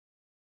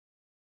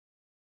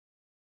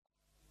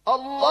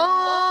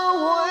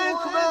Allahu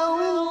ekber,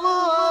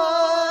 Allahu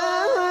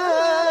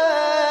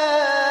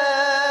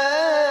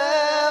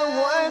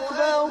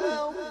ekber,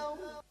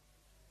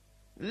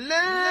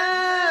 la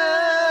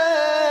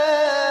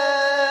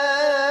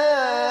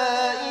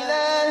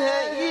ilahe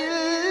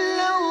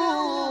illallah.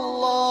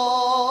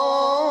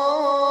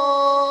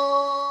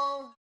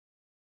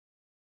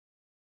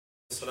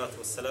 Salatu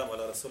wassalamu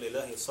ala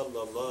rasulillahi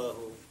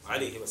sallallahu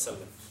alaihi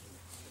wasallam.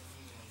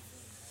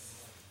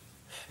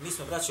 Mi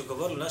smo, braćo,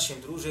 govorili u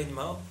našim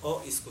druženjima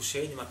o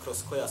iskušenjima kroz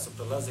koja su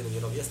prolazili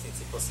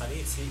vjerovjesnici,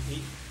 poslanici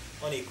i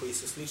oni koji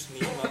su slični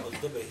njima od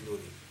dobrih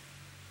ljudi.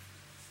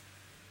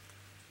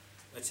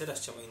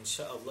 Večeras ćemo,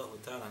 inša Allahu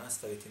ta'ala,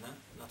 nastaviti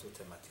na tu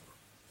tematiku.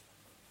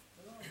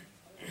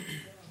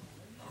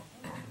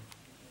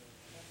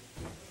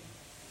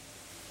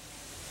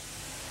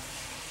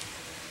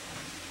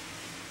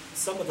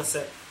 Samo da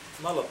se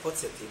malo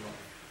podsjetimo.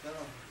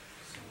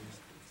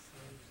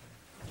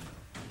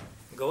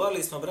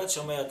 Govorili smo,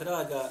 braćo moja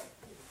draga,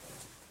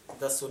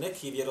 da su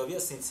neki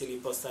vjerovjesnici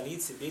ili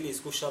poslanici bili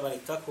iskušavani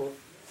tako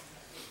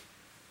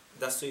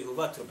da su ih u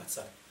vatru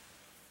bacali.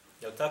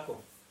 Je li tako?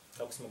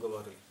 Kako smo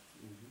govorili.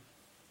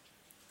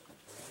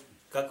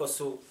 Kako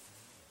su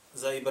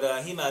za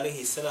Ibrahima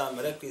alaihi salam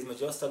rekli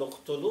između ostalog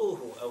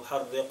 "Qtuluhu au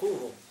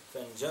harriquhu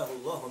fanjahu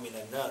Allahu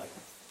minan nar."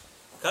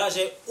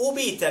 Kaže,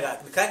 ubijte ga.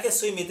 Kakve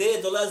su im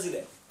ideje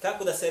dolazile?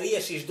 Kako da se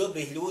riješiš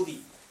dobrih ljudi?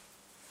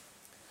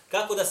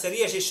 Kako da se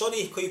riješiš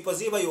onih koji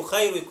pozivaju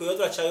hajru i koji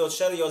odvraćaju od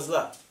šeri i od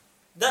zla?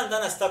 Dan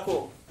danas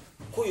tako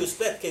kuju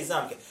spletke i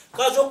zamke.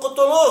 Kažu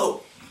 "Qtuluhu",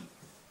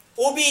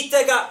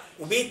 ubijte ga,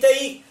 ubijte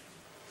ih.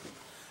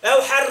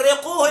 Evo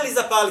harriquhu, ili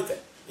zapalite.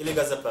 Ili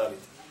ga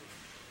zapalite.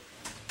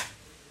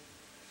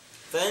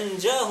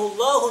 Fanjahu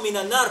Allahu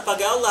minan nar, pa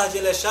ga Allah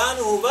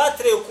dželešanuhu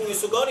vatre u koju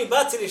su ga oni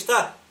bacili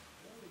šta?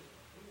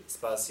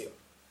 Spasio.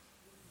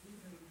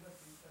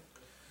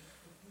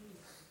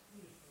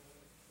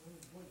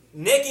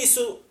 Neki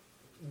su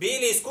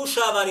bili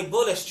iskušavani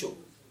bolešću.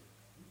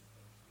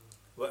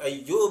 Wa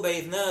Ayyuba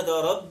idh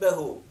nada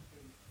rabbahu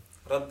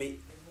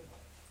Rabbi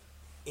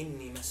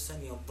inni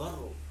massani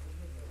ad-darru.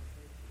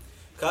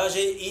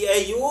 Kaže i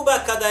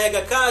Ayyuba kada je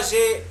ga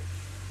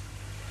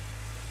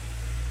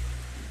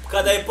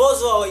kada je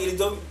pozvao ili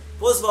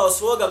pozvao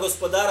svoga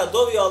gospodara,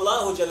 dovio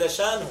Allahu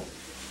dželešanu: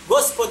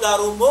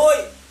 Gospodaru moj,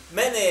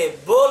 mene je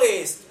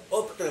bolest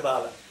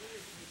opkrvala.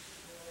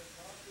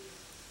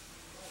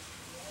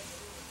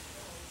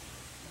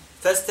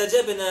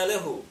 Fastajabna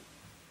lahu.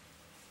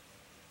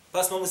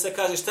 Pa smo mu se,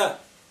 kaže, šta?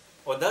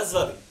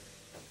 Odazvali.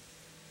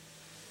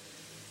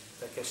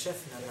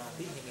 Fakashafna ma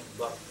bihi min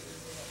dar.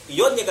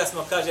 I od njega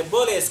smo, kaže,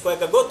 bolest koja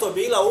ga gotovo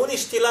bila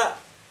uništila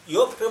i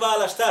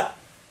opkrvala, šta?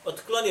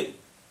 Otklonili.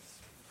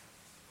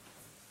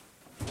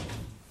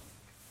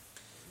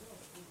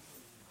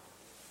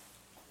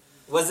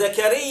 Wa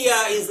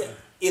Zakarija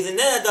iz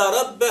nada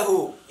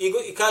rabbehu.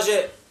 I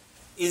kaže,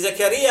 i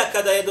Zakarija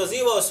kada je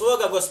dozivao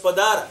svoga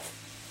gospodara.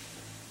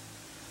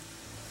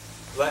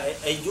 Wa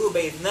Ayyuba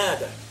iz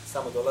nada.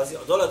 Samo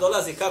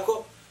dolazi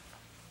kako?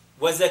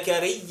 Wa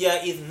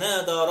Zakarija iz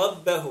nada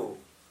rabbehu.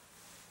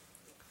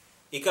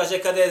 I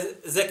kaže, kada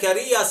je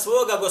Zakarija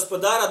svoga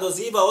gospodara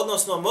dozivao,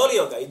 odnosno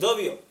molio ga i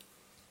dovio.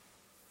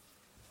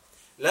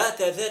 La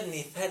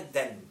tadharni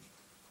fardan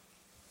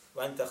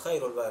wa anta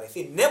khairul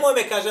warithin. Nemoj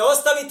me, kaže,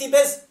 ostaviti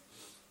bez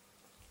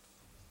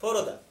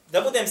poroda,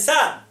 da budem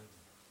sam.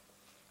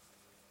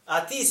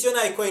 A ti si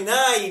onaj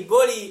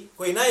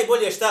koji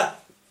najbolje šta?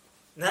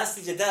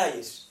 Nasljeđe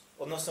daješ,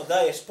 odnosno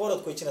daješ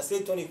porod koji će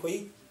naslijediti oni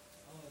koji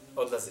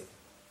odlaze.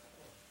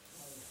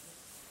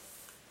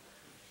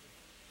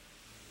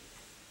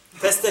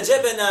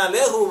 Fastajabna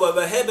lahu wa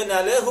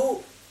wahabna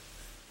lahu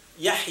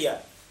Yahya.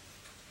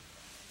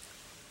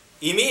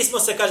 I mi smo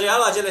se, kaže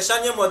Allah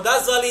dželešan, njemu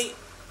odazvali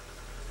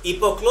i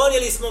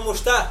poklonili smo mu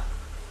šta?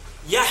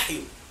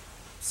 Jahju,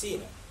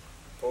 sina.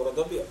 Porod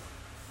dobio.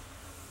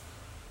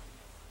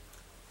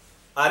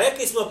 A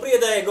rekli smo prije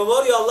da je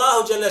govorio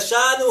Allahu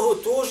dželešanuhu,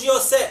 tužio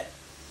se.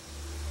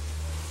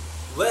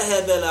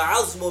 Wahaba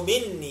al-azmu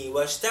minni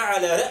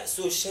washta'ala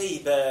ra'su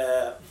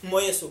shayba.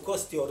 Moje su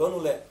kosti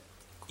oronule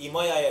i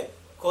moja je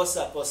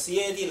kosa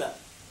posjedila.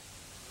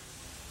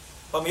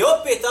 Pa mi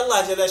opet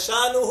Allah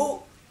dželešanuhu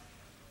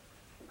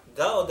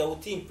dao da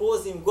u tim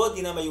poznim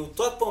godinama i u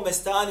takvom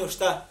stanju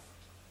šta?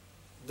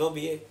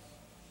 Dobije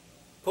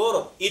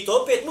porod. I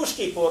to opet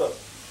muški porod.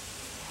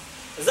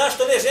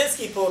 Zašto ne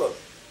ženski porod?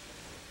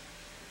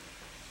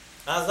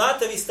 A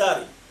znate vi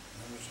stari?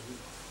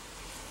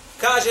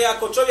 Kaže,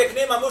 ako čovjek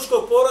nema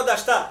muškog poroda,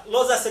 šta?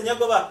 Loza se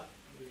njegova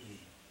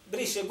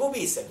briše,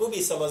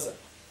 gubi se loza.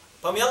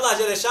 Pa mi Allah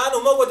dželešanu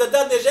mogu da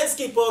dadne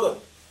ženski porod.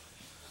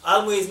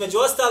 Ali mu između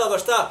ostaloga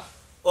šta?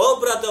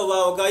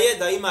 Obradovao ga je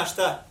da ima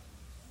šta?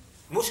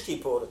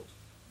 Muški porod.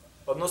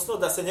 Odnosno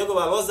da se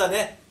njegova loza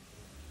ne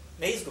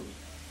izgubi.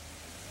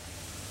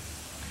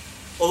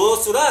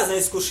 Ovo su razne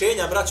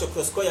iskušenja, braćo,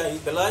 kroz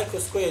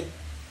koje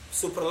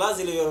su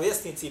prolazili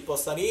vjerovjesnici i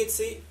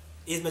poslanici.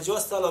 Između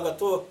ostaloga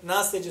to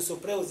nasljeđe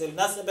su preuzeli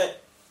na sebe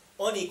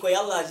oni koji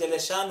Allah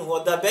dželešanu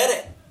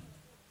odabere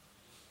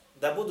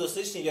da budu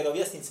slični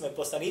vjerovjesnicima i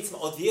poslanicima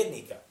od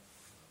vjernika.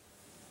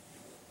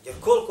 Jer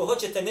koliko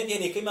hoćete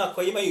nevjernika ima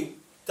koji imaju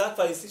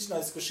takva i slična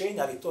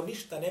iskušenja, ali to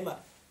ništa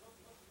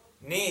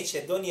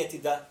neće donijeti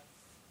da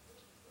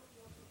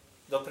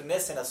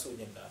doprinese na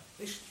sudnjem danu.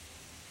 Ništa.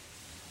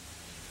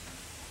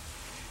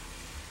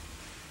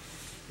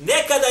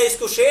 Nekada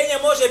iskušenje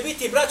može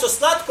biti, braćo,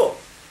 slatko.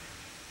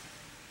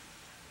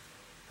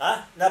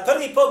 Na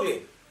prvi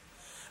pogled.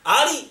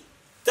 Ali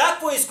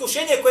takvo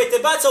iskušenje koje te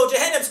baca u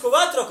džehennemsku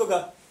vatru, ako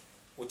ga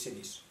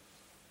učiniš.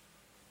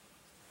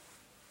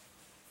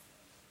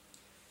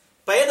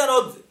 Pa jedan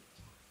od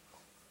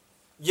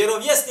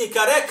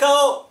vjerovjesnika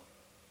rekao: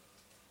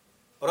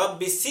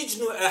 Rabbi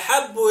siđnu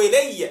ahabbu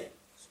ilajje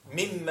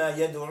mimma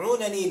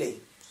yad'unani ilaj.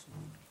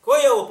 Ko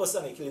je ovo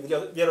poslanik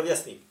ili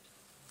vjerovjesnik?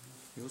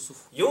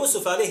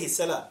 Jusuf alejhi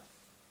selam.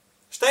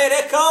 Šta je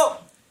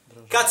rekao?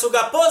 Kad su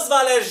ga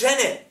pozvale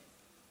žene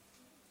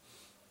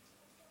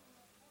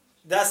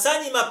da sa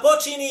njima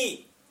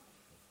počini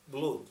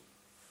blud.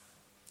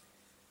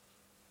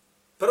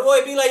 Prvo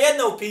je bila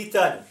jedna u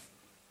pitanju.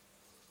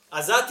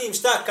 A zatim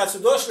šta? Kad su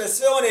došle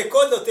sve one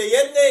kod te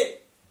jedne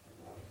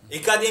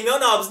i kad im je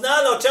ona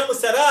obznala o čemu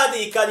se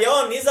radi i kad je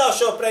on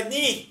izašao pred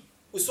njih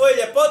u svojoj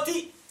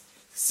ljepoti,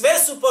 sve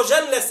su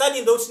poželile sa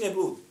njim da učine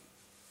blud.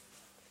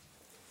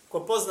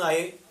 Ko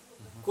poznaje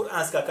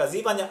kuranska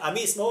kazivanja, a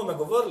mi smo o ovome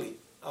govorili,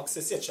 ako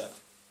se sjećate.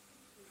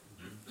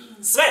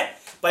 Sve.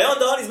 Pa je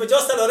onda on između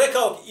ostalo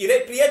rekao i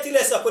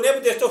prijetile se, ako ne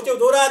budeš to htio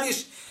da uradiš,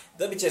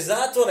 dobit ćeš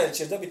zatvor ili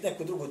ćeš dobiti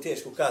neku drugu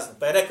tešku kaznu.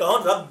 Pa je rekao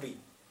on: Rabbi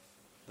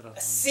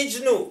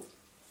siđnu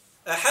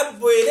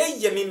ahabbu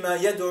ilajje mimma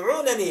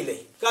yad'unani ilaj.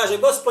 Kaže: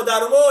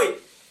 Gospodaru moj,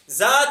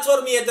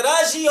 zatvor mi je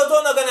draži od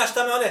onoga na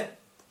šta me one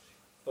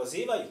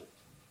pozivaju.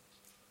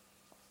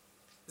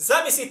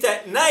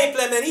 Zamislite,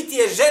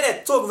 najplemenitije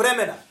žene tog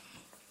vremena,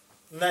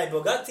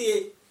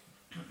 najbogatije,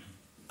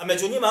 a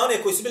među njima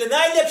one koji su bile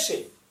najljepše,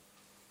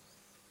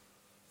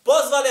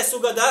 pozvale su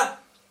ga da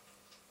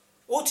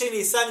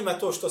učini sa njima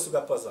to što su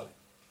ga pozvali.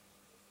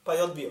 Pa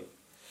je odbio.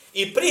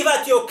 I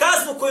prihvatio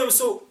kaznu kojom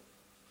su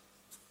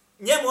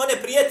njemu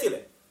one prijetile.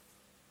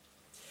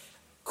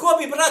 Ko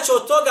bi, braćo,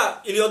 od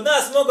toga ili od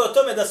nas mogao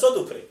tome da se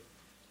odupre?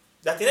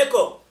 Da ti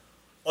neko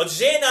od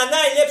žena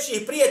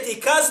najljepših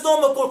prijeti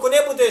kaznom ukoliko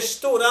ne budeš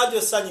to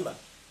uradio sa njima.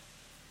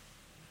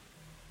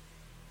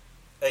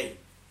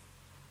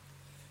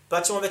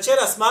 Pa ćemo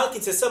večeras,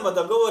 malkice, samo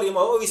da govorimo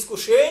o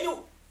iskušenju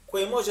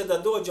koje može da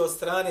dođe od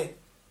strane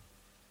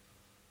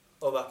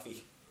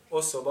ovakvih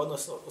osoba,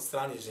 odnosno od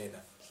strane žena.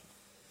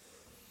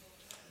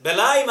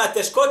 Belajima,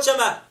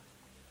 teškoćama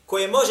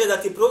koje može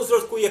da ti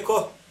prouzrokuje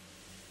ko?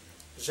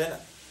 Žena.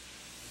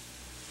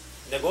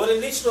 Ne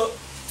govorim lično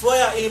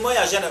tvoja ili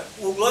moja žena.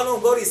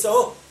 Uglavnom govori se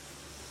o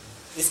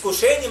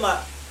iskušenjima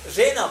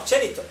žena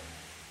općenito.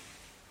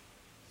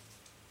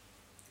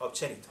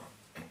 Općenito.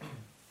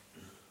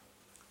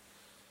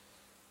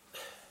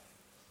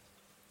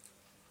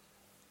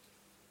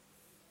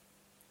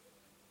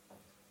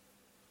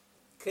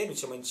 Krenut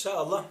ćemo, inša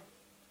Allah.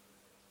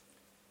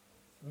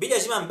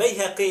 Bilježi imam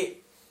Bejhaqi,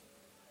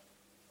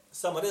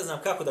 samo ne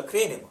znam kako da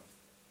krenemo.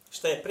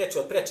 Šta je preče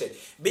od preče.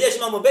 Bilježi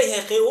imamo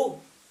Bejhaqi u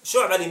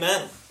Šu'b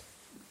al-Imanu.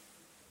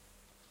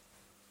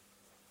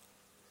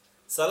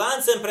 Sa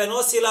lancem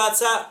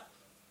prenosilaca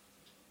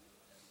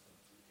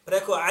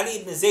preko Ali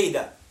ibn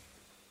Zejda.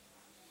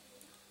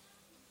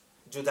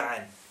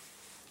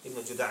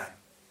 Ibn Đud'an.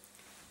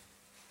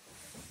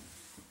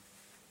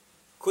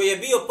 Koji je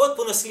bio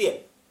potpuno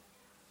slijep.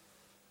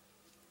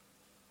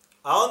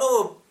 A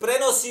ono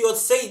prenosi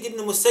od Sejid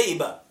ibn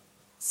Musejba.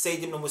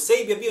 Sejid ibn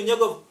Musejb je bio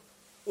njegov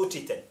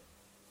učitelj.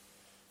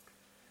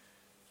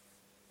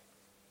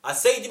 A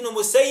Sejid ibn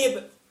Musejb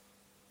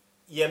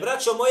je,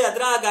 braćo moja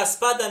draga,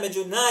 spada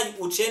među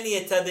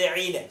najučenije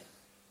tabeine.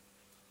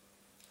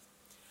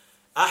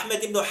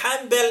 Ahmed ibn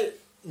Hanbel,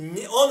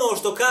 ono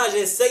što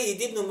kaže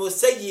Sejid ibn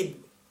Musejb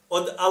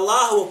od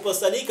Allahovog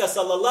poslanika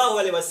sallallahu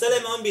alejhi ve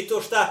sellem, on bi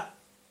to šta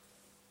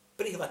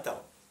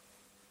prihvatao.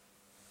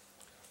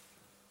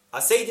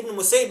 A Sejid ibn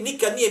Musejb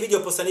nikad nije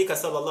vidio poslanika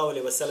sallallahu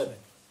alejhi ve sellem.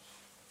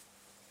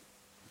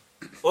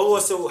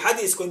 Ovo se u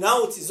hadijskoj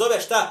nauci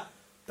zove šta?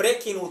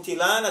 Prekinuti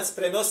lanac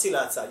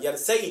prenosilaca. Jer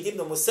Sejid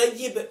ibn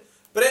Musejb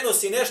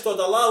prenosi nešto od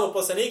Allahovog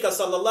poslanika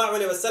sallallahu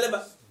alejhi ve sellem,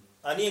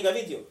 a nije ga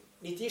vidio,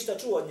 niti išta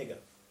čuo od njega.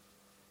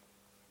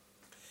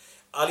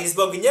 Ali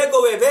zbog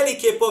njegove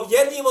velike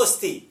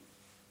povjerljivosti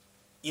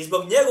i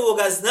zbog njegovog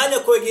znanja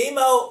kojeg je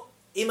imao,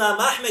 Imam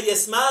Ahmed je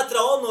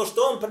smatrao ono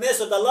što on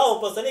prenesao od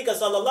Allahovog poslanika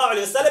sallallahu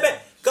alejhi ve sellem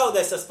kao da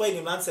je sa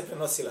spojenim lancem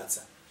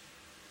prenosilaca.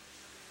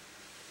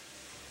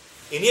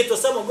 I nije to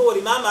samo govor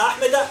imama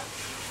Ahmeda,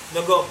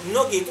 nego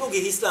mnogih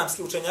drugih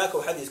islamskih učenjaka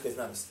u hadijskoj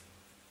znanosti.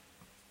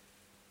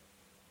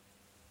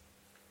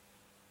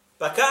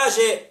 Pa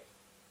kaže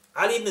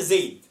Ali ibn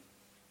Zejd,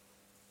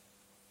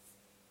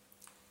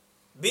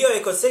 bio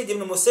je kod Sejid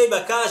ibn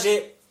Musejba,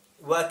 kaže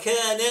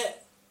وَكَانَ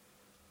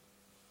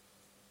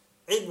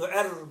ibn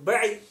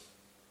Arba'i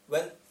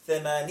wa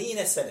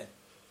 80 sene.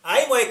 A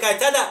imao je kaj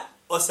tada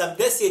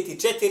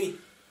 84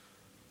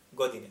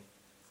 godine.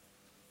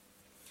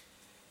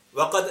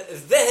 وَقَدْ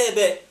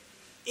ذَهَبَ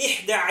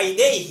إِحْدَ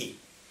عَيْنَيْهِ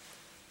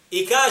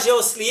i kaže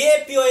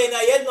oslijepio je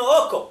na jedno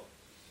oko.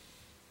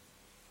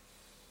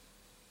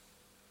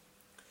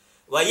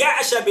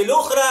 وَيَعْشَ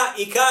بِلُخْرَ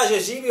i kaže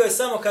živio je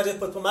samo, kaže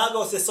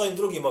potpomagao se s ovim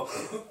drugim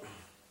okom.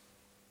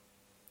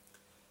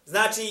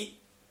 Znači,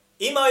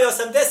 imao je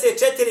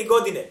 84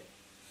 godine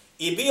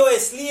i bio je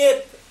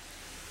slijep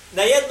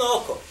na jedno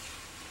oko.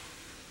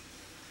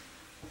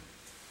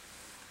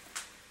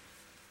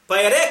 Pa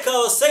je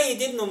rekao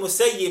Sejid ibn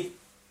Musejib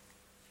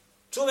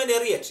čuvene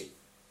riječi.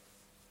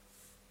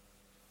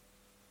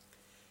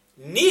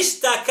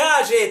 Ništa,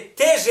 kaže,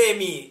 teže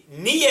mi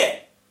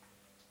nije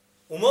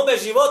u mome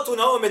životu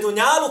na ovome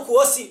dunjaluku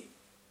osim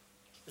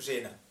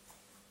žena.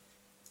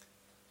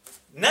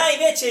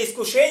 Najveće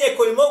iskušenje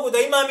koje mogu da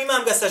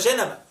imam ga sa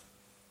ženama.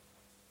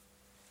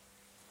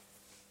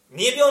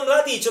 Nije bio on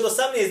mladić od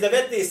 18,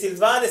 19 ili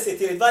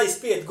 20 ili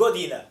 25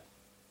 godina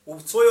u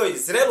svojoj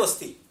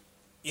zrelosti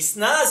i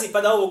snazi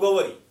pa da ovo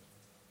govori.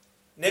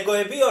 Nego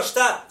je bio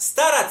šta?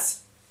 Starac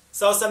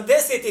sa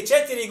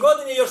 84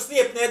 godine još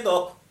slijep na jedno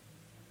oko.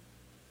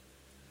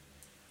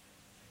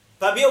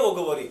 Pa bi ovo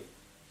govorio.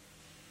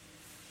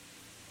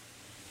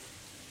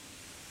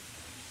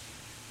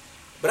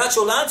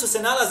 Braćo, u lancu se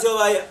nalazi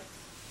ovaj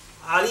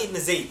Ali ibn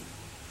Zaid.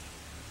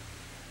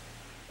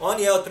 On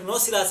je od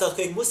prenosilaca od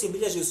kojeg Muslim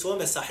bilježi u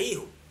svome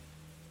sahihu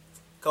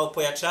kao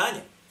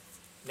pojačanje,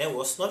 ne u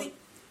osnovi,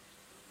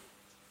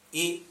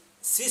 i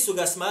svi su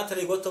ga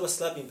smatrali gotovo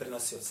slabim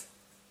prenosiocem.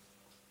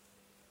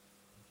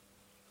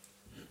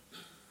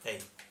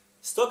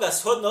 Stoga,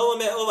 shodno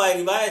ovome, ovaj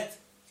rivajet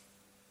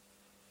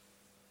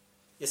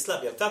je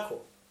slab, jel tako?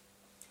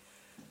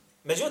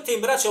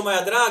 Međutim, braćo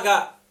moja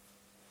draga,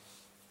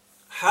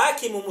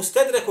 Hakim u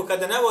Mustedreku,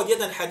 kada navodi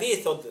jedan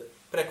hadith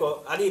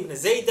preko Ali ibn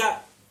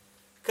Zejda,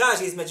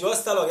 kaže između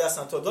ostalog, ja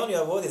sam to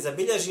donio, ovdje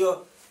zabilježio,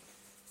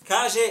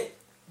 kaže,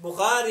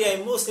 Buharija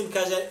i Muslim,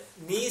 kaže,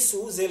 nisu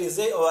uzeli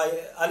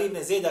Ali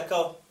ibn Zejda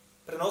kao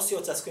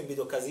prenosioca s kojim bi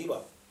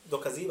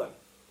dokazivali.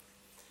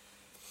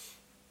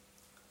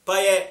 Pa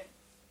je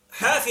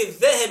Hafid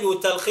Zehebi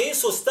u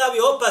Talhisu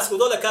stavio opasku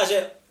dole,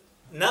 kaže,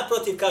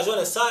 naprotiv, kaže,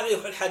 one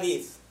sahih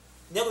hadith.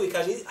 Njegovi,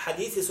 kaže,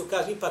 hadithi su,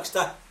 kaže, ipak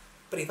šta?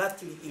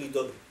 Prihvatili ili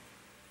dobri.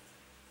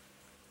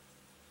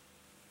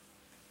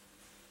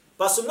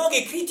 Pa su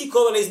mnogi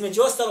kritikovali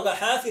između ostaloga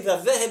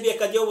Hafida Zehebija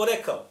kad je ovo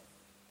rekao.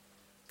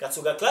 Kad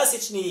su ga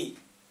klasični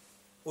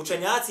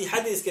učenjaci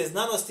hadijske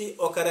znanosti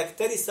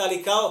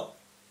okarakterisali kao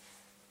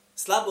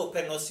slabog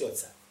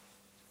prenosioca.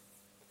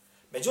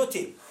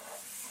 Međutim,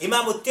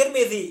 imamo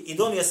Tirmidhi, i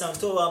donio sam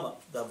to vama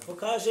da vam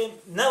pokažem,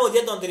 navod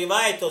jednom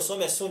derivajeta o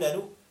svome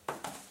sunenu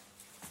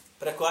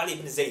preko Ali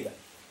ibn Zejda.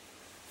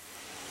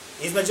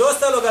 Između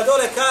ostaloga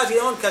dole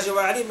kaže, on kaže,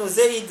 wa Ali ibn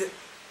Zaid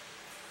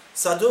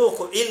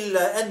saduku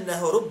illa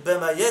ennehu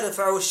rubbama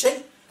jerfa'u šej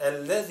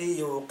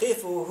alladhi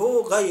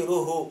yuqifuhu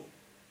gajruhu.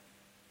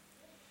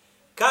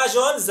 Kaže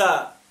on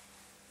za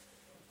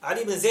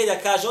Ali ibn Zejda,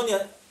 kaže on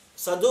je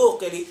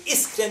saduk ili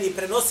iskreni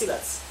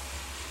prenosilac.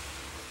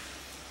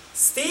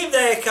 S tim da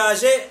je,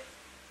 kaže,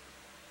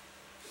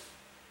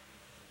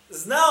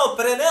 znao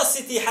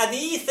prenositi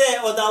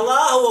hadithe od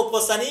Allahovog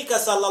poslanika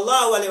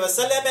sallallahu alaihi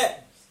wasallame,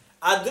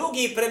 a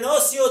drugi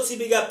prenosioci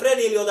bi ga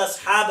prenijeli od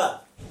ashaba.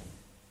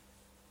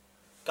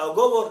 Kao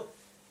govor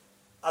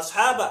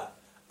ashaba.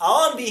 A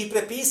on bi ih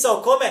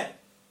prepisao kome?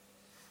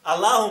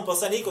 Allahom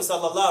poslaniku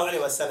sallallahu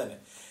alaihi wasallam.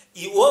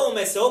 I u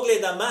ovome se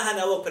ogleda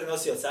mahana ovog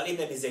prenosioca, Ali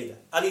ibn Zejda.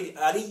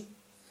 Ali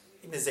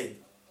ibn Zaid.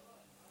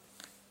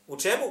 U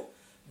čemu?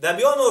 Da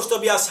bi ono što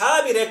bi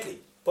ashabi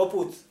rekli,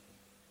 poput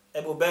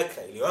Ebu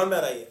Bekra ili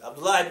Omera i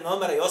Abdullah ibn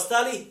Omera i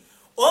ostali,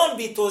 on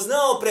bi to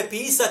znao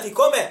prepisati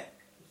kome?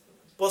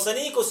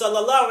 Poslaniku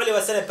sallallahu alejhi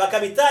ve sellem. Pa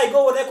kad bi taj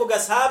govor nekoga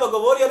ashaba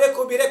govorio,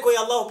 rekao je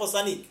Allahov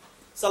poslanik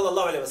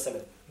sallallahu alejhi ve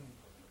sellem.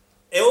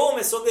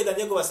 Ovome se ogleda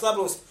njegova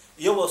slabost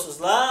i ovo su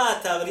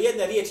zlata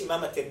vrijedne riječi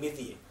imama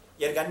Tirmidije.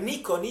 Jer ga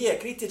niko nije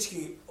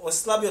kritički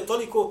oslabio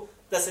toliko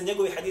da se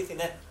njegovi hadithi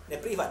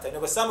ne prihvataju,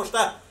 nego samo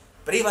šta?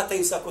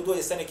 Prihvataju se ako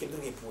dođe sa nekim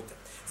drugim putem.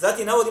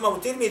 Zatim navodimo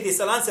u Tirmidiji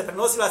sa lance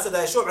prenosila se da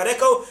je Šu'ba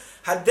rekao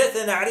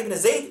Haddethena Ali ibn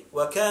Zaid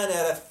wa kana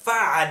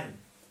rafa'an.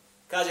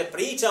 Kaže,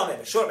 pričao nam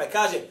je, Šu'ba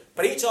kaže,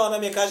 pričao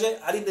nam je, kaže,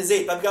 Ali ibn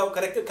Zaid, pa bi ga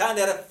karakter,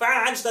 kana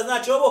rafa'an, šta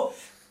znači ovo?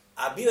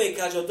 A bio je,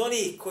 kaže, od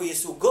onih koji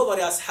su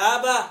govore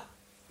ashaba,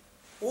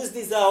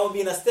 uzdizao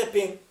bi na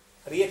stepen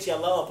riječi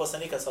Allahova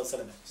poslanika sallallahu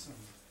alejhi ve sellem.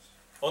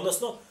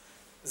 Odnosno,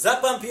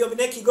 zapampio bi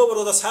neki govor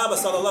od ashaba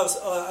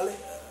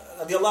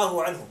radijallahu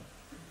anhum.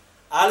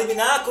 Ali bi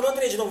nakon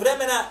određenog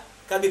vremena,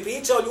 kad bi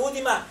pričao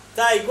ljudima,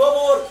 taj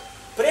govor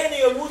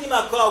prenio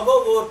ljudima kao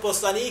govor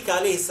poslanika,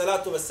 alejhi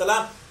salatu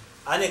vesselam,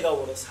 a ne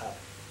govor ashaba.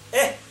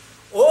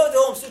 Ovdje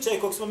u ovom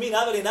slučaju kog smo mi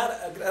naveli,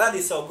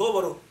 radi se o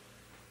govoru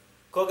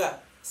koga?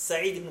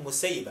 Sa'id ibn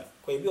Musejba,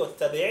 koji je bio od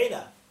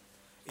tabi'ina.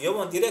 I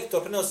ovom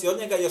direktor prenosi od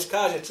njega, još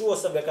kaže, čuo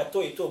sam ga kad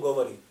to i to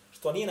govori.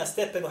 Što nije na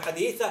stepenu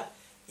haditha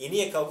i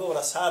nije kao govor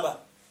ashaba,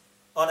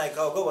 onaj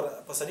kao govor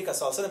poslanika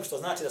sallallahu alejhi ve sellem, što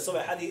znači da se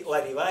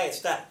ovaj rivajet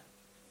šta?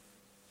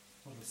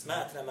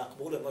 Smatra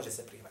makbulom, može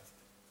se prihvatiti.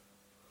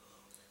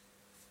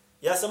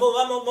 Ja sam ovo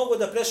vama mogu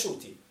da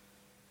prešutim.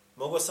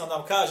 Mogu sam da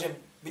vam kažem,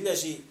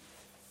 bilježi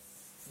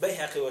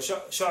Bejhaqi o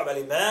Šu'ab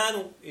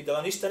al-Imanu i da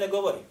vam ništa ne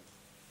govorim.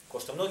 Ko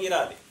što mnogi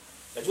radi.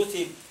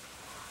 Međutim,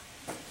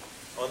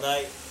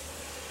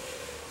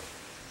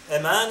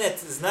 emanet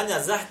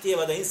znanja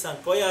zahtijeva da insan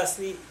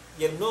pojasni,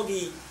 jer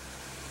mnogi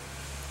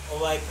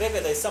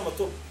pregledaju samo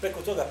to,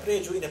 preko toga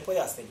pređu i ne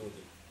pojasni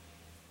ljudi.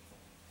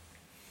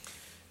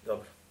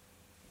 Dobro.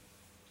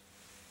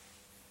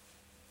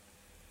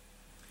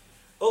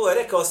 Ovo je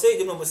rekao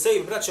Sejid ibn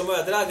Musaib, braćo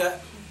moja draga,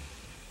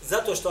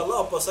 zato što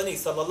Allah poslanik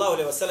sallallahu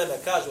alejhi ve selleme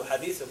kaže u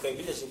hadisu koji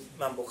bilježi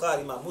Imam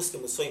Buhari, Imam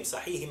Muslim u svojim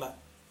sahihima: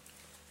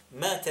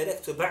 "Ma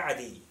taraktu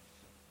ba'di."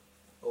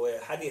 Ovo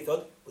je hadis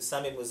od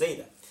Usame ibn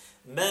Zejda.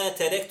 "Ma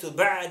taraktu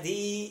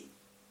ba'di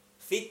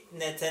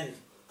fitnatan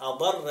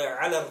adarra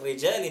 'ala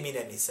ar-rijali min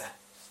an-nisa."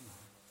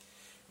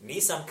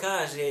 Nisam,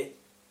 kaže,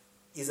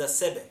 iza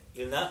sebe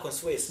ili nakon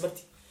svoje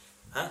smrti,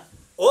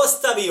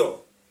 ostavio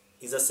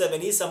iza sebe,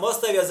 nisam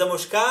ostavio za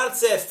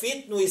muškarce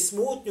fitnu i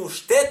smutnju,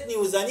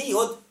 štetniju za njih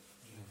od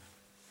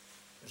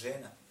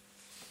žena.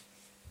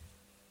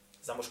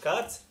 Za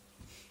muškarce.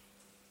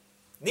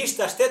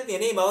 Ništa štetnije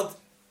nema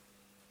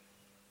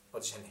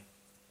od žene.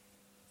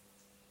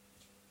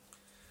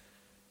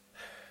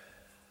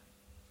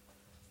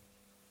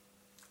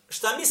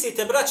 Šta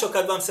mislite, braćo,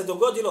 kad vam se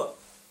dogodilo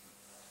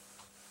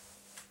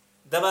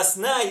da vas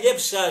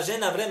najljepša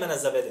žena vremena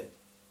zavede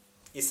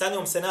i sa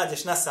njom se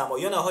nađeš nasamo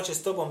i ona hoće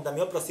s tobom da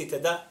mi oprostite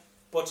da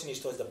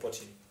počiniš to da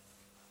počini?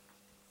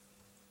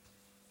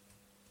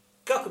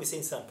 Kako bi se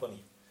insan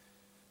ponio?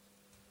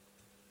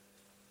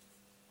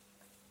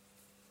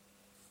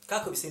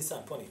 Kako bi se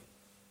insan ponio?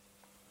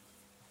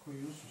 Koji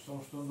Jusuf,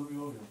 samo što on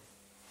dobio ovdje.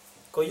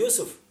 Koji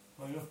Jusuf?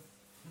 Pa ja.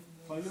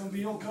 Pa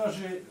i on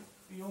kaže,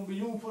 i on bi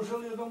nju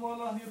poželio da mu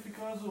Allah nije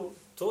prikazao.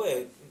 To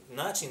je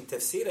način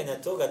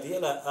tefsiranja toga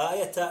dijela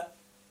ajeta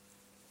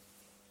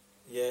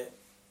je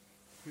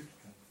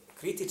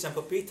kritičan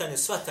po pitanju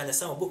shvatanja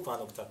samo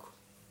bukvalnog tako.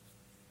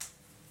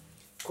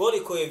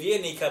 Koliko je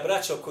vjernika,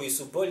 braćo, koji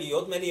su bolji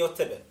od mene i od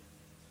tebe,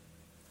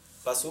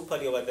 pa su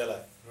upali ovaj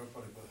belaj.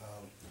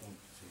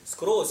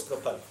 Skroz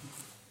propali.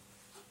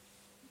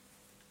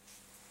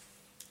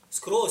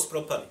 Skroz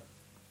propali.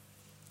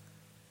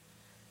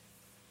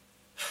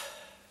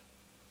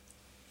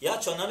 Ja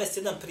ću vam navesti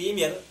jedan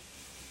primjer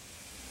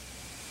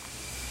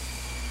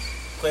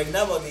kojeg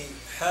navodi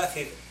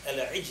Hafid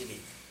al-Ijli.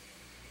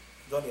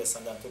 Donio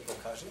sam da vam to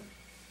pokažem.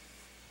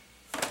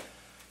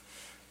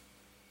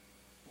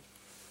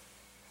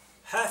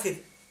 Hafid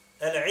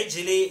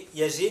al-Ijli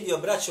je živio,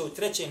 braćo, u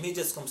 3.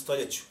 hidžetskom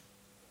stoljeću.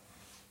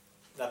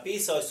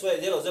 Napisao je svoje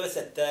djelo, zove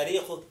se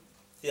Tarihu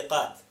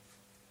Thiqat,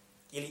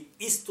 ili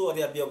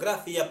istorija,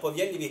 biografija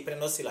povjerljivih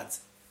prenosilaca.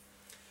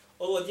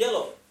 Ovo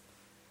djelo,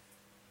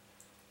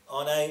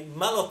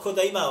 malo ko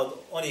da ima od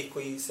onih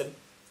koji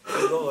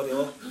govore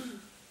o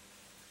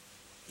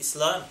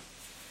islamu,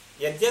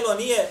 jer djelo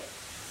nije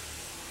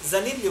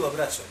zanimljivo,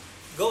 braćo.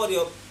 Govori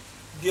o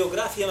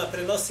biografijama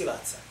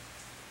prenosilaca.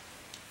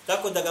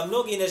 Tako da ga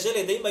mnogi ne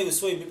žele da imaju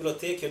svoje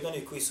biblioteke od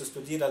onih koji su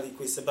studirali i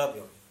koji se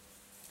bavio.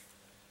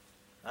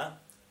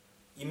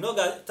 I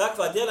mnoga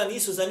takva djela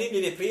nisu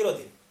zanimljive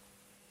prirodi.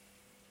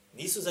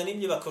 Nisu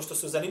zanimljiva kao što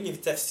su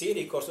zanimljivi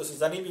tefsiri, kao što su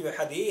zanimljive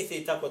hadithi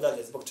i tako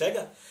dalje. Zbog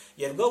čega?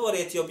 Jer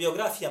govoriti o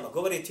biografijama,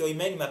 govoriti o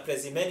imenima,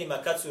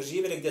 prezimenima, kad su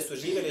živjeli, gdje su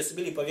živjeli, su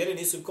bili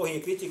povjereni, nisu koji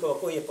je kritikovao,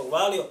 koji je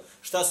pohvalio,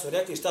 šta su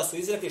rekli, šta su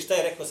izrekli, šta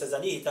je reklo se za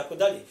njih i tako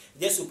dalje.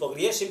 Gdje su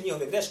pogriješili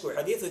njihove greške u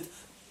hadithu.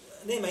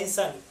 Nema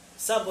insan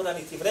sabora,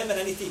 niti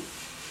vremena, niti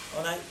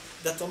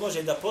da to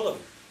može da polovi,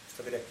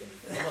 što bi rekli.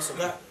 Odnosno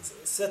da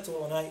sve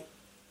to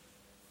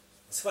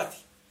shvati.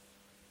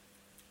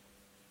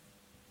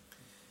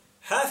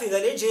 Hafid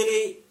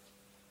al-Ijli,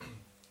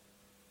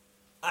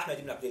 Ahmed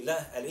ibn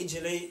Abdillah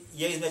al-Ijli,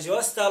 je između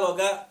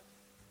ostaloga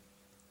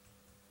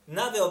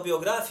naveo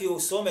biografiju u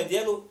svome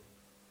dijelu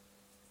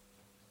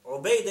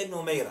Ubejda ibn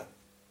Umeira,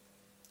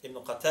 ibn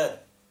Qatada,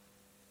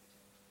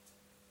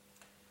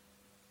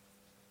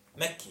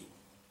 Mekki.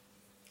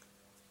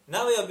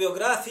 Naveo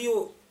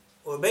biografiju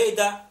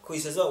Ubejda, koji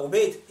se zove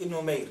Ubejd ibn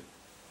Umeir.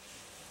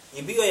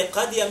 I bio je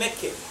kadija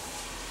Mekke,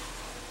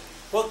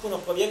 potpuno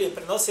povjerljiv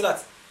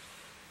prenosilac.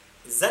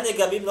 Za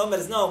njega bi Ibn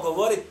Omer znao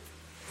govoriti,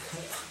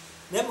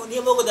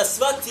 nije mogo da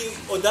shvati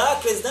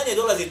odakle znanje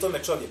dolazi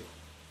tome čovjeku.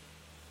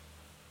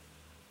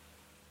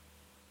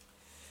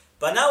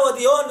 Pa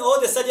navodi on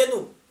ovdje sad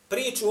jednu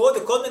priču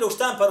ovdje kod mene u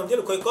štampanom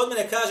dijelu koji kod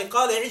mene kaže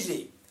kale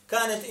Ijli,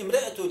 kanet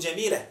imretu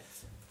džemile.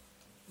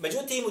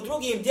 Međutim, u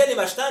drugim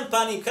dijelima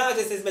štampanim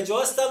kaže se između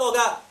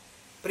ostaloga,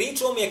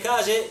 pričom je,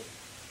 kaže,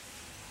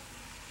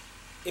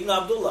 Ibn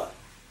Abdullah,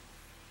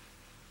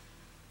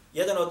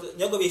 jedan od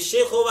njegovih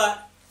šehova.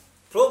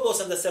 Probao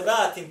sam da se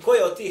vratim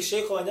koje od tih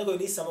šehova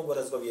njegovih nisam mogu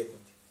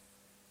razgovjetnuti.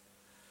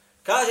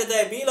 Kaže da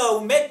je bila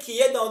u Mekki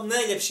jedna od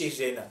najljepših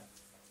žena.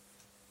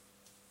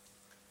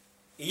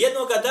 I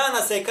jednoga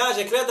dana se,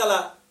 kaže,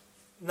 gledala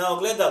na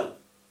ogledalu.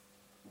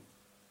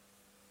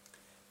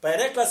 Pa je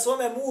rekla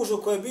svome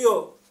mužu koji je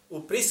bio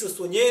u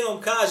prisustvu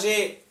njenom,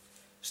 kaže,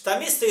 šta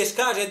misliš,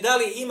 kaže, da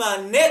li ima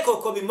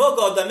neko ko bi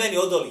mogao da meni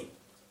odoli?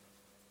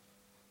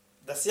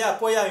 Da se ja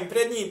pojavim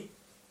pred njim,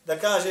 da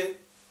kaže,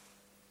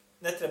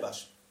 ne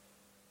trebaš.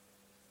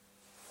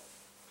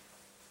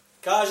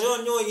 Kaže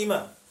on njoj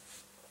ima.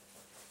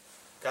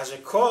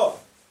 Kaže, ko?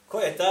 Ko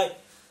je taj?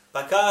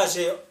 Pa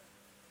kaže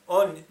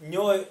on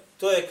njoj,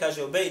 to je,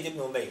 kaže, Ubejd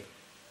ibn Umeir.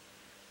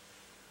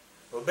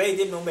 Ubejd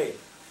ibn Umeir.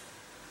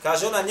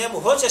 Kaže ona njemu,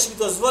 hoćeš mi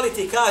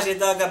dozvoliti, kaže,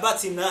 da ga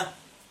bacim na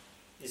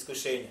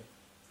iskušenje.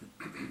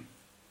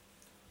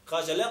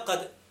 Kaže,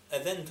 laqad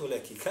adantu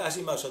laki. Kaže,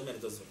 imaš od mene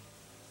dozvolu.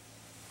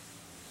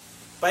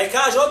 Pa je,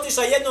 kaže,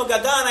 otišla jednoga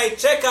dana i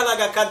čekala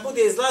ga kad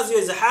bude izlazio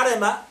iz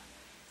harema.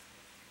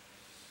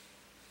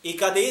 I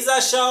kada je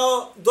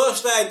izašao,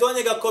 došla je do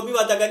njega ko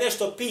biva da ga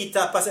nešto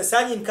pita, pa se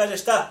sa njim, kaže,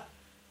 šta?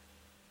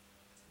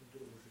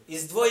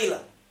 Izdvojila.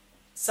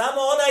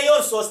 Samo ona i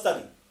on su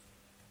ostali.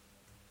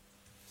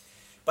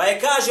 Pa je,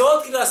 kaže,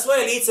 otkrila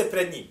svoje lice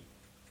pred njim.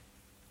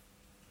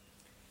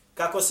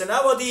 Kako se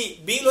navodi,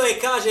 bilo je,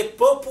 kaže,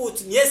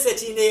 poput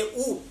mjesečine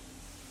u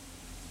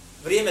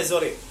vrijeme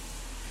zore.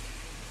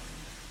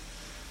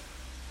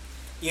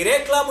 I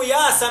rekla mu,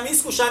 ja sam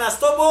iskušana s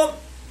tobom,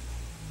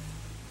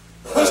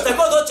 i šta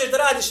god hoćeš da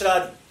radiš,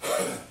 radi.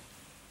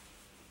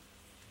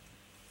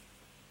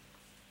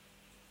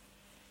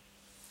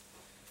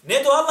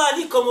 Ne do Allah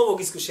nikom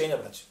ovog iskušenja,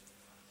 braću.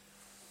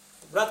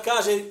 Brat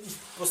kaže,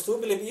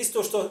 postupili bi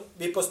isto što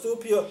bi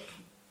postupio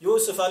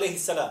Jusuf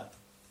a.s.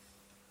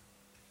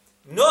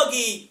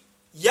 Mnogi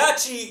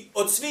jači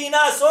od svih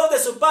nas ovdje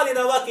su pali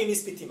na ovakvim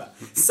ispitima.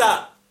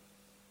 Sa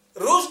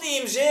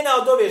ružnijim žena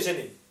od ove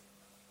žene.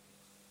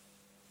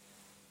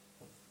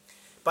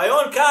 Pa je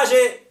on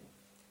kaže,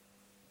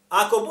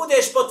 ako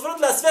budeš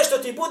potvrdila sve što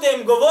ti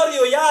budem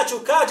govorio, ja ću,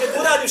 kaže,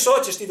 da uradiš,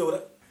 hoćeš ti da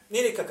uradiš.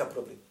 Nije nikakav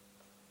problem.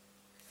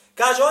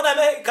 Kaže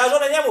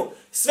ona njemu,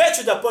 sve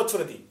ću da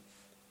potvrdim.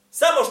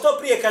 Samo što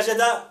prije, kaže,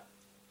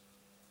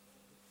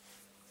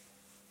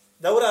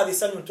 da uradi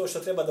sa njom to što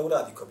treba da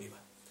uradi ko biva.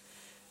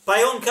 Pa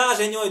je on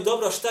kaže njoj,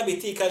 dobro, šta bi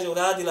ti, kaže,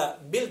 uradila?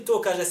 Bil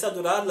to, kaže, sad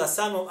uradila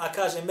sa mnom, a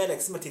kaže,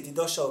 melek smrti ti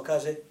došao,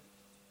 kaže,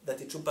 da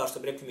ti čupa, što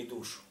bi rekli mi,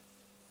 dušu.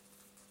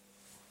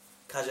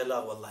 Kaže,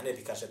 la, wallah, ne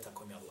bi, kaže,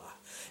 tako mi Allah.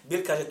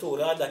 Bil, kaže, to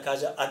uradila,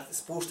 kaže, a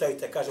spuštaju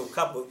te, kaže, u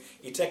kabu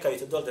i čekaju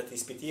te dole da te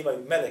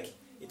ispitivaju meleki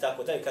i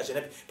tako dalje, kaže,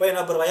 ne bi. Pa je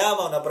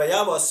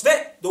nabrojavao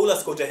sve do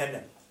ulaska u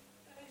džehennem.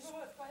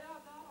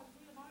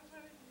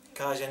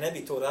 Kaže, ne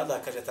bi to uradila,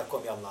 kaže, tako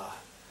mi Allah.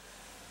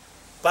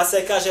 Pa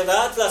se, kaže,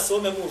 vratila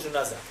svome mužu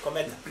nazad,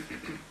 komentar.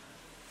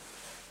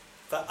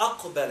 Pa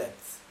aqbalet,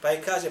 pa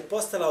je, kaže,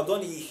 postala od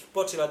onih,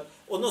 počela,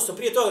 odnosno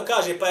prije toga,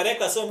 kaže, pa je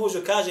rekla svom mužu,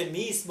 kaže,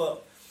 mi smo,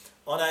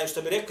 onaj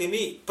što bi rekli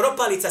mi,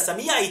 propalica sam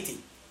i ja i ti.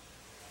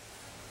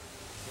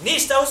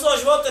 Ništa u svom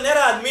životu ne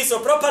radi, mi smo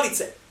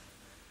propalice.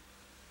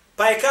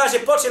 Pa je,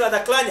 kaže, počela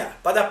da klanja,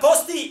 pa da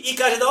posti i,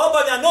 kaže, da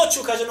obavlja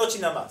noću, kaže, noći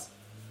namaz.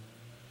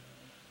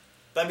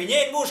 Pa mi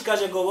njen muž,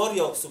 kaže,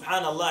 govorio,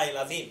 subhanallah il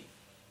azim,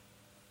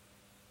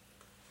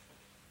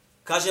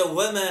 kaže,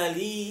 وَمَا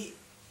لِي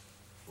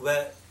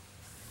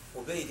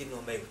وَأُبَيْدِ ibn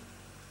Umeir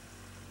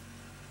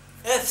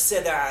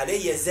أَفْسَدَ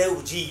عَلَيَّ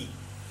زَوْجِي.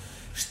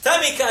 Šta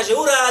mi, kaže,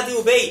 uradi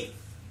Ubejd?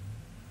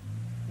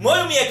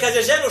 Moju mi je,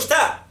 kaže, ženu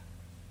šta?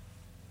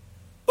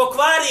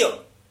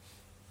 Pokvario.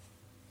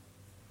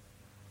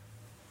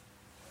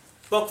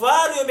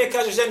 Pokvario mi je,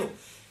 kaže, ženu.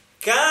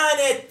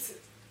 Kanet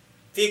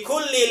fi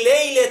kulli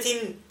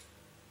lejletin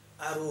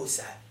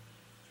arusa.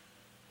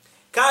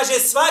 Kaže,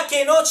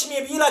 svake noći mi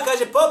je bila,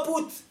 kaže,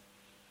 poput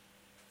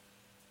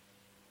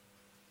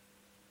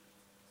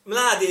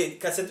mladi,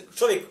 kad se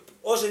čovjek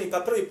oženi pa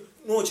prvi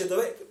noć je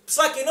dove,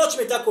 svake noći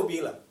mi je tako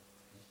bila.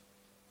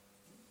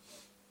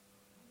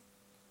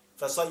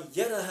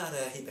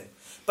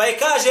 Pa je,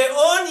 kaže,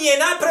 on je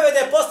napravio da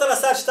je postala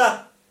sad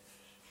šta?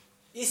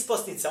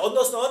 Isposnica,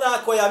 odnosno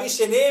ona koja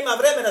više nema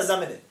vremena za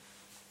mene.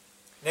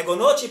 Nego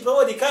noći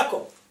provodi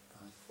kako?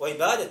 O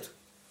ibadetu.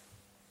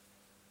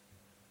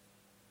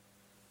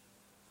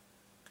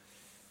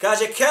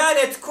 Kaže,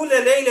 kanet kule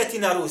lejleti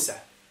narusa.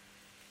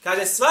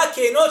 Kaže,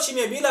 svake noći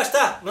mi je bila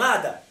šta?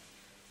 Mlada.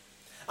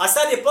 A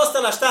sad je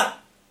postala šta?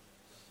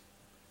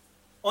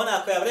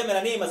 Ona koja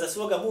vremena nema za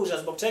svoga muža.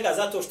 Zbog čega?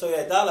 Zato što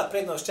je dala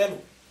prednost čemu?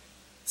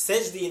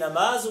 Seždi i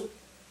namazu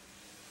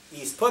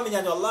i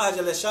spominjanju Allaha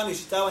dželešanu i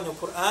čitavanju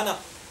Kur'ana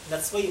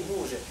nad svojim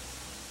mužem.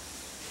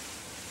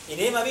 I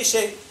nema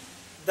više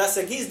da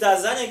se gizda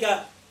za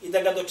njega i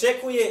da ga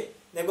dočekuje,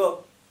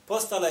 nego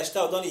postala je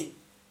šta od onih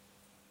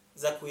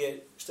za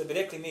koje, što bi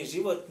rekli mi,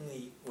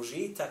 životni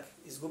užitak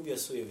izgubio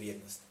svoju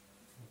vrijednost.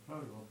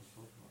 Pravilno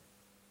postupila.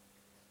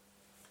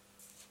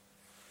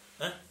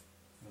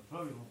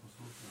 Pravilno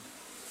postupila.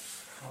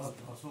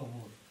 A svom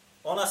mužu.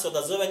 Ona se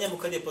odazove njemu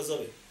kad je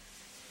pozove.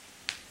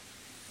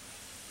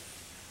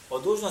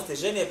 Od dužnosti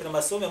žene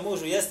prema svome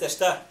mužu jeste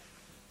šta?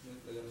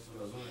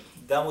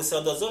 Da mu se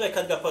odazove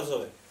kad ga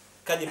pozove.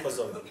 Kad je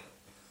pozove.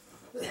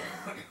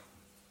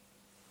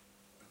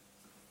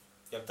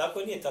 Jel tako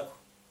ili nije tako?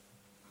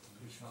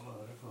 Više Allah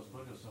rekao,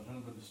 zborio sam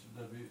ženu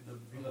da bi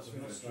bila svi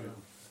nas čuju.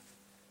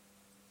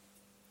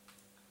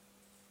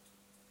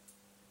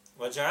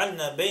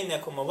 وَجَعَلْنَا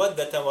بَيْنَكُمْ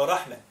مَوَدَّةً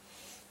وَرَحْمَةً.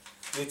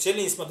 I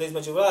učinili smo da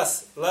između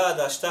vas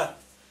vlada šta?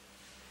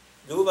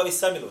 Ljubav i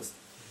samilost.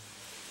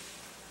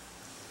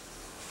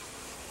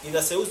 I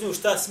da se uz nju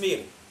šta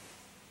smiri.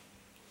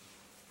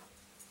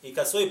 I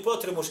kad svoju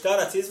potrebu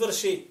muškarac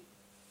izvrši,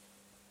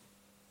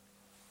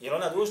 jer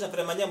ona dužna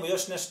prema njemu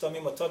još nešto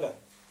mimo toga.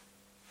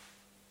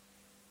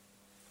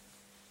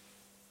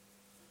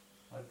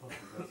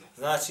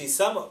 Znači,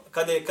 samo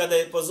kada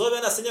je pozove,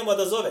 ona se njemu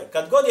odazove.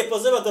 Kad god je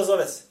pozove,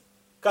 odazove se.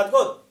 Kad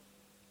god.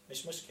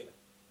 Miš muškile.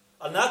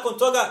 Ali nakon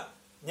toga,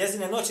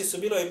 njezine noći su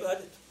bilo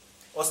ibadet.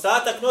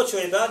 Ostatak noći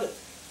je ibadet.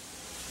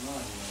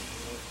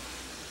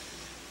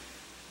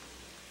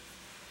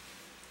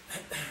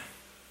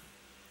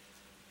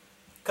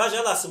 Kaže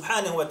Allah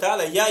subhanahu wa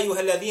ta'ala: Ja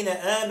juha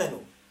ladine amanu,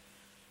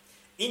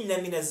 inna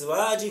min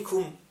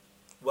azvađikum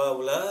wa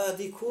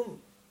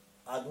auladikum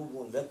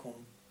adubun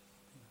lakum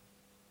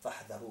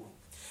fahdaruhum.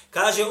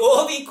 Kaže,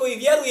 ovi koji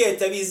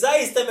vjerujete, vi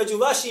zaista među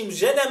vašim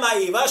ženama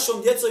i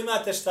vašom djecom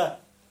imate šta?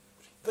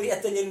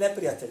 Prijatelji ili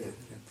neprijatelji?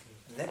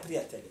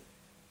 Neprijatelji.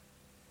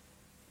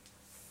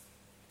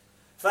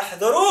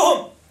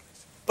 Fahdaruhum.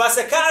 Pa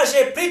se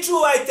kaže,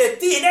 pričuvajte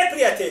tih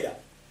neprijatelja.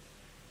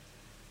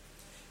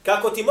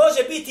 Kako ti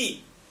može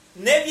biti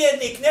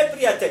nevjernik,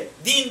 neprijatelj,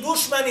 din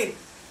dušmanin,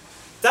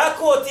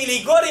 tako ti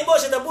ili gori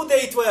može da bude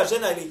i tvoja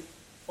žena ili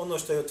ono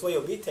što je u tvojoj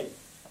obitelji.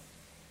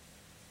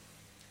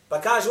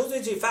 Pa kaže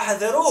uzviđi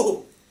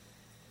fahdaruhu.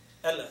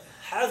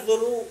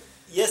 Hadru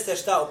jeste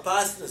šta?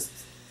 Opasnost.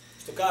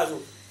 Što kažu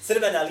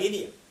crvena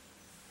linija.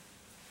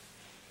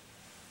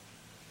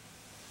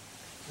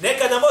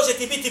 Nekada može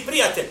ti biti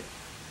prijatelj.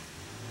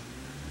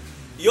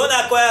 I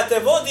ona koja te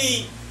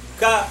vodi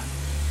ka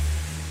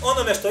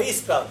onome što je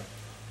ispravno.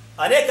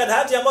 A nekad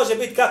hađija može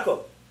biti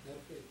kako?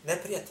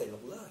 Neprijatelj.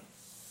 Allah.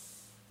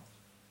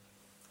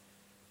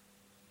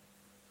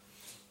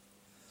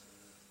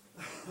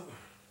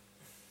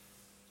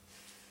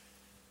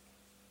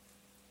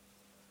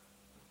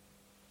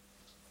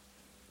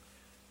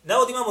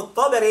 Navod imamo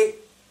Taberi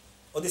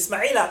od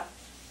Ismaila,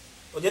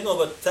 od jednog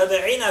od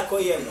tabe'ina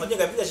koji je, od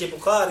njega bilježi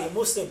Bukhari,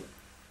 Muslim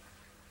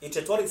i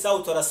četvorica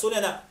autora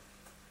Sunena.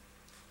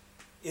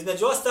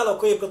 Između ostalo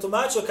koji je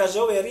protumačio,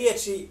 kaže ove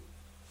riječi,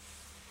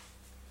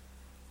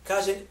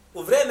 kaže,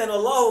 u vremenu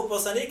Allahu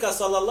poslanika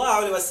sallallahu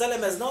alaihi wa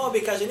sallam znao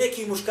bi, kaže,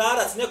 neki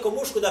muškarac, neko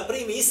mušku da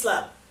primi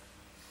islam.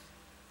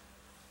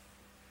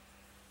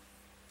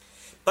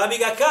 Pa bi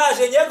ga,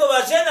 kaže,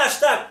 njegova žena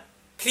šta?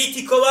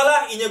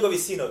 Kritikovala i njegovi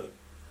sinovi.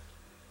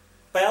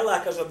 Pa je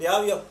Allah, kaže,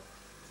 objavio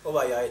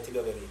ovaj ajet ili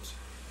ove riječi.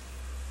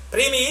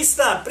 Primi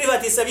islam,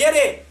 prihvati se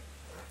vjere,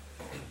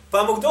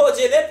 pa mu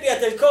dođe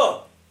neprijatelj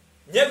ko?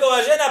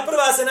 Njegova žena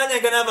prva se na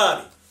njega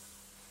navali.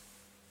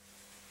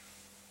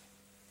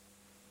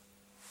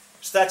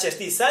 Šta ćeš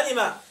ti sa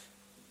njima?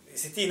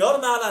 Si ti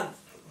normalan?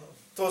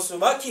 To su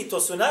vaki,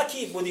 to su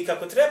naki, budi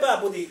kako treba,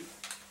 budi...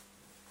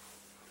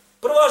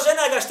 Prvo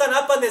žena ga šta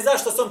napadne,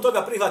 zašto sam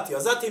toga prihvatio?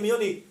 Zatim i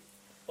oni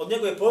od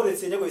njegove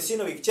porodice, njegovi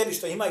sinovi, kćeri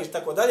što imaju i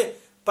tako dalje,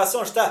 pa se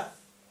on šta?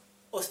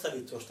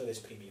 Ostavi to što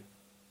već primio.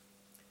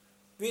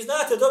 Vi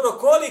znate dobro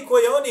koliko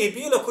je onih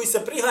bilo koji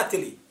se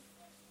prihvatili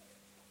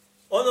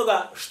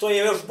onoga što je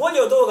još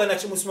bolje od ovoga na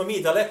čemu smo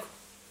mi daleko.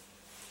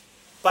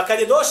 Pa kad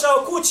je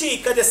došao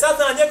kući, kad je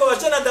saznala njegova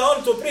žena da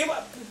on to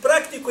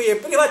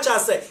praktikuje, prihvaća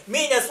se,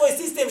 mijenja svoj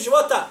sistem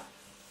života,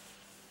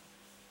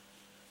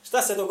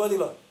 šta se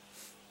dogodilo?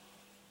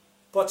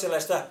 Počela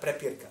je šta?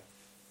 Prepirka.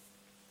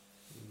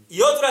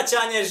 I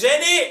odvraćanje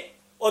ženi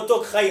od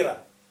tog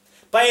hajra.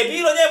 Pa je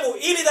bilo njemu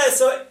ili da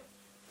se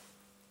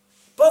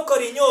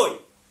pokori njoj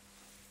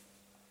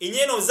i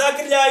njenom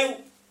zagrljaju,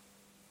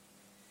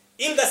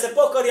 ili da se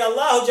pokori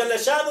Allahu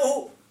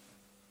dželešanuhu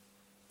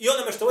i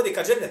onome što vodi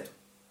ka džennetu.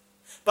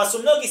 Pa su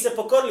mnogi se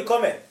pokorili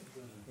kome?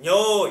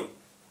 Njoj.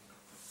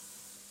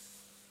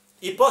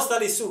 I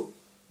postali su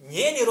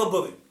njeni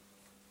robovi.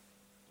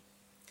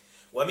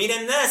 وَمِنَ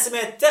النَّاسِ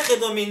مَا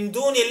يَتَّخِذُ مِنْ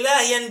دُونِ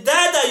اللَّهِ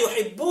أَنْدَادًا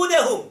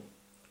يُحِبُّونَهُمْ.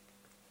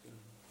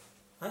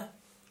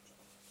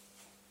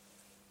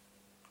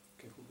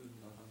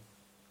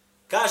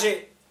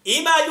 Kaže,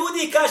 ima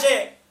ljudi,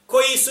 kaže,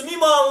 koji su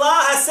mimo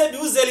Allaha sebi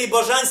uzeli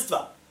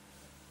božanstva.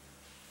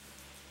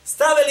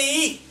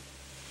 Stavili ih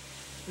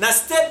na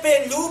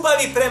stepen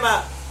ljubavi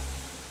prema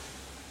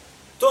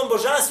tom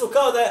božanstvu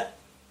kao da je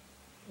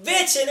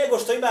veće nego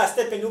što ima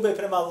stepen ljubavi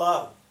prema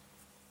Allahu.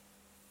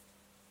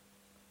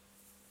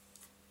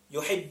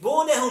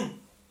 Yuhibbunahum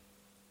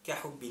ka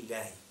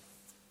hubbillahi.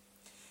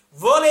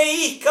 Vole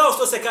ih kao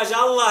što se kaže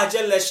Allah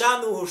dželle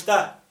šanuhu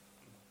šta?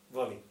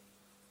 Voli.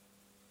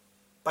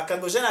 Pa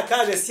kad mu žena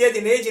kaže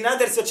sjedi, ne iđi,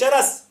 nader se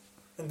večeras,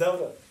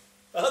 dobro,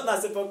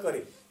 odmah se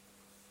pokori.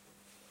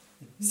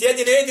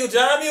 Sjedi, ne idi u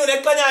džamiju,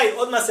 ne klanjaj,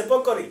 odmah se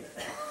pokori.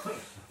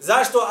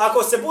 Zašto?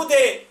 Ako se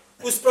bude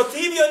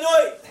usprotivio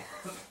njoj,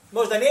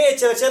 možda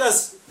neće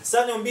večeras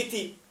sa njom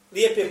biti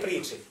lijepe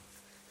priče.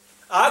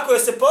 A ako je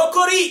se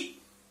pokori,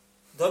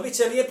 dobit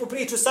će lijepu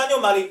priču sa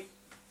njom, ali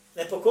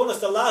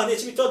nepokornost Allahu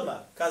neće biti odmah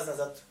kazna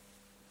za to.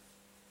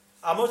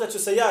 A možda ću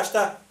se ja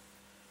šta?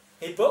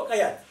 I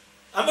pokajati.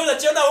 A možda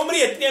će ona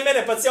umrijeti prije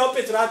mene, pa će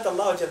opet vratiti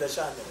Allahu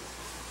dželešanu.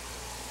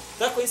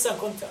 Tako insan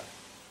kontra.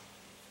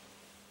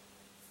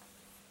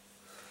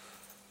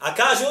 A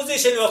kaže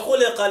uzvišeni wa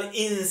khuliqal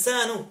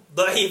insanu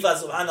da'ifa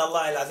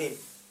subhanallahi alazim.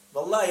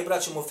 Wallahi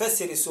braćo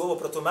mufessiri su ovo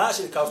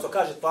protumačili kao što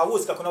kaže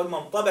Tavus kako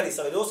navodimo Taberi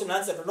sa vjerodostojnim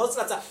lancem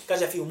prenosilaca,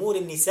 kaže fi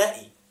umurin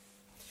nisa'i.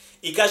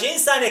 I kaže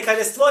insan je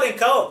kaže stvoren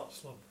kao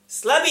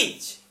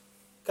slabić.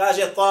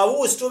 Kaže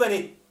Tavus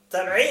čuveni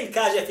Tab'in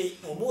kaže fi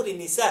umurin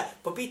nisa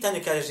po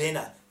pitanju kaže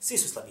žena, svi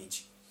su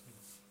slabići.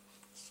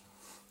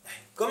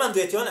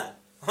 Komanduje ti ona.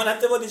 Ona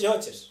te vodi gdje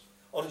hoćeš.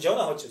 Gdje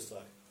ona hoće u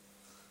stvari.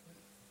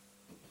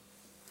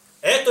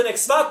 Eto, nek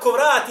svako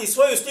vrati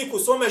svoju sliku u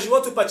svome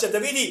životu, pa će da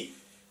vidi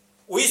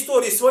u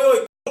istoriji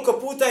svojoj koliko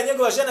puta je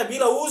njegova žena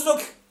bila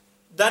uzrok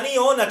da nije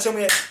ona čemu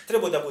je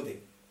trebao da bude.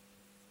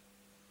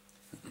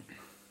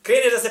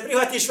 Kreneš da se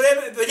prihvatiš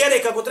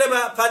vjere kako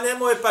treba, pa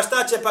nemoj, pa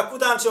šta će, pa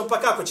kudam ćemo,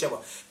 pa kako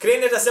ćemo.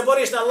 Kreneš da se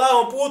boriš na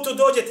Allahovom putu,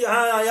 dođe ti,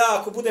 ja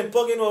ako budem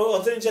poginuo,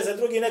 odrenit će se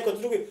drugi, neko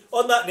drugi,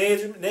 odmah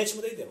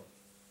nećemo da idemo.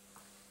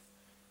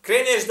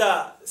 Kreneš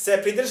da se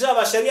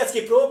pridržava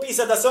šerijatskih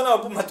propisa, da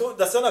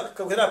se ona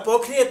kako treba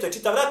pokrije, to je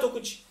čitav rat u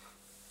kući.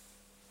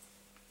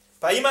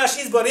 Pa imaš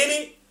izbor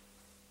ili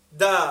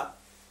da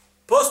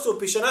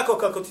postupiš onako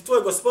kako ti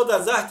tvoj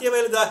gospodar zahtjeva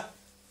ili da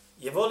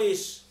je voliš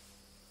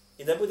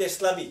i da budeš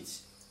slabić.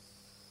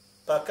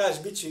 Pa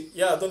kažeš, bit ću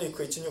ja od onih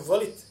koji će nju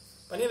volit,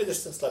 pa ne vidiš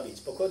da sam slabić,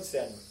 pokodi se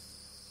ja nju.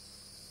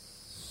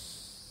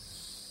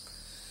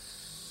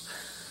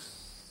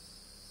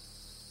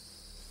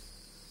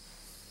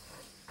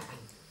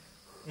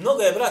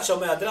 Mnogo je, braćo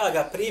moja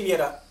draga,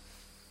 primjera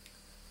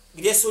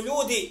gdje su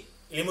ljudi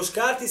ili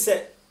muškarci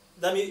se,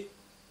 da mi,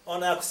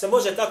 ako se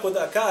može tako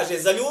da kaže,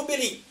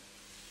 zaljubili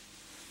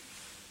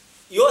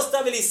i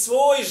ostavili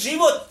svoj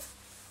život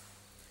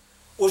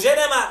u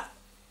ženama,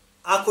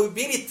 ako bi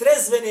bili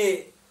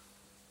trezvene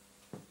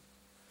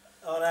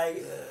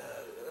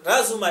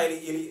razuma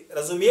ili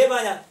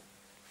razumijevanja,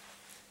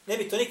 ne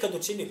bi to nikad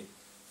učinili.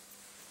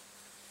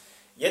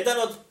 Jedan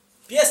od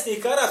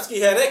pjesnika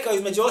arapskih je rekao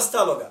između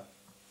ostaloga,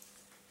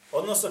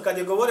 odnosno kad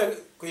je govorio,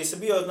 koji se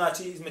bio,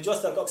 znači, između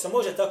ostalog, kako se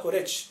može tako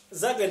reći,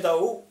 zagledao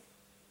u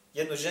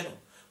jednu ženu,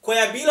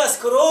 koja je bila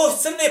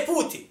skroz crne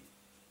puti.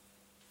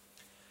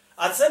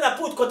 A crna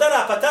put kod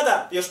Arapa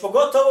tada, još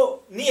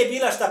pogotovo, nije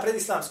bila šta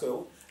predislamskoj,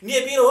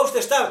 nije bilo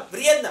uopšte šta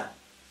vrijedna.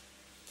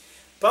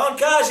 Pa on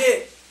kaže,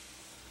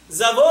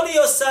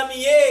 zavolio sam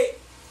je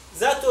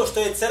zato što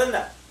je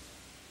crna.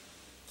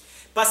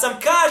 Pa sam,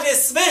 kaže,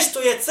 sve što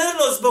je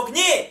crno zbog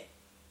nje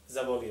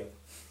zavolio.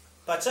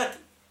 Pa čak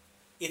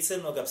i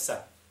crnoga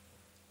psa.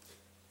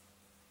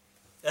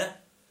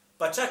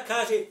 Pa čak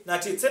kaže,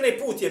 znači crni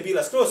put je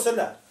bila, skroz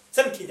crna,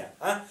 crnkinja.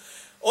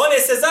 On je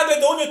se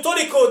zagledao u nju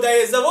toliko da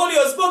je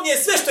zavolio zbog nje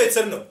sve što je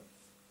crno.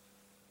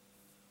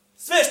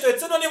 Sve što je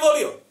crno on je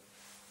volio.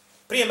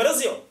 Prije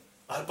mrzio.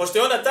 Ali pošto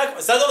je ona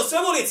takva, sad on sve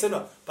voli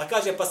crno. Pa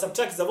kaže, pa sam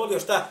čak zavolio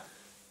šta?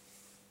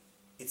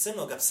 I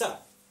crnoga psa.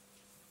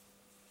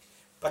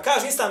 Pa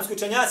kaže islamski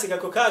učenjaci,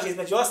 kako kaže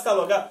između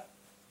ostaloga,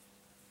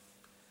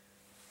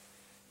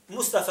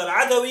 Mustafa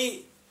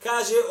al-Adawi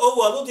kaže,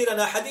 ovo aludira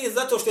na hadis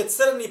zato što je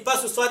crni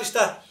pas u stvari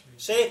šta?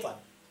 Šeitan.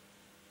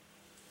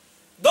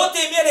 Do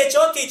te mjere će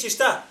otići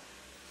šta?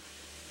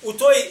 U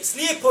toj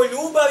slijepoj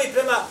ljubavi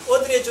prema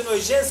određenoj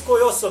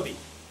ženskoj osobi.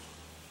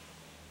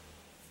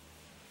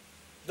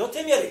 Do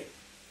te mjere.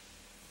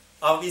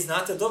 A vi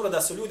znate dobro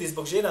da su ljudi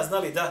zbog žena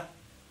znali da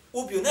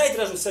ubiju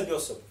najdražu sebi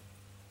osobu.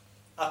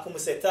 Ako mu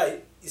se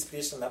taj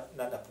ispriješao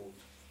na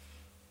putu.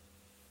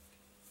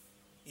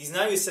 I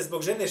znaju se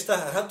zbog žene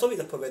šta ratovi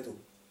da povedu.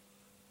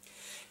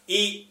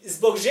 I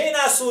zbog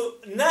žena su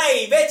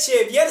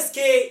najveće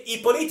vjerske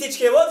i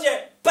političke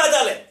vođe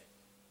padale.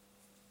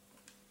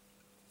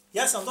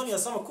 Ja sam donio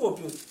samo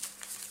kopiju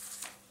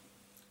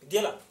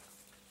djela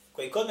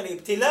koji kod mene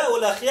ibtila'u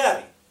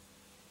l-ahjari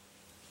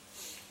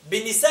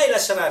bin nisai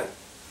l-ašrari.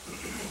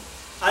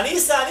 A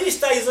nisam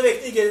ništa iz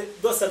ove knjige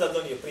do sada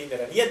donio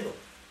primjera, nijednu.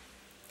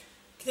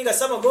 Knjiga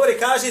samo govori,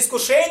 kaže,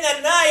 iskušenja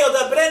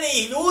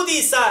najodabrenijih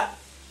ljudi sa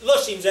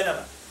lošim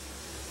ženama.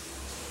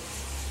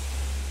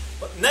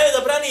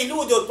 Najodabraniji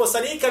ljudi od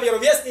poslanika,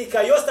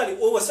 vjerovjesnika i ostali,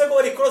 ovo sve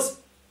govori kroz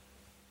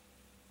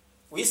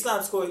u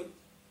islamskoj,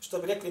 što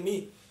bi rekli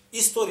mi,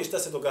 istoriji šta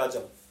se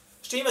događalo.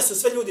 S čime su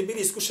sve ljudi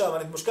bili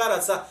iskušavani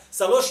muškaraca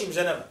sa lošim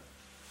ženama.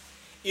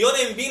 I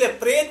one im bile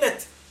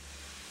predmet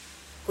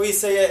koji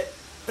se je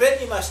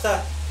pred njima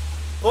šta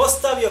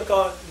postavio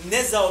kao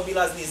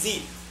nezaobilazni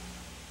zid.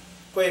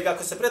 Kojeg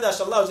ako se predaš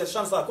Allahu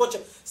dželešanu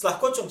s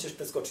lahkoćom ćeš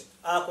preskočiti.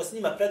 A ako s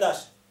njima predaš,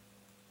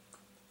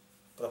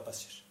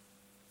 propast ćeš.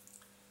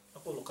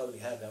 أقول قولي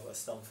هذا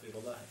وأستغفر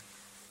الله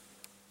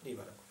لي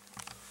ولكم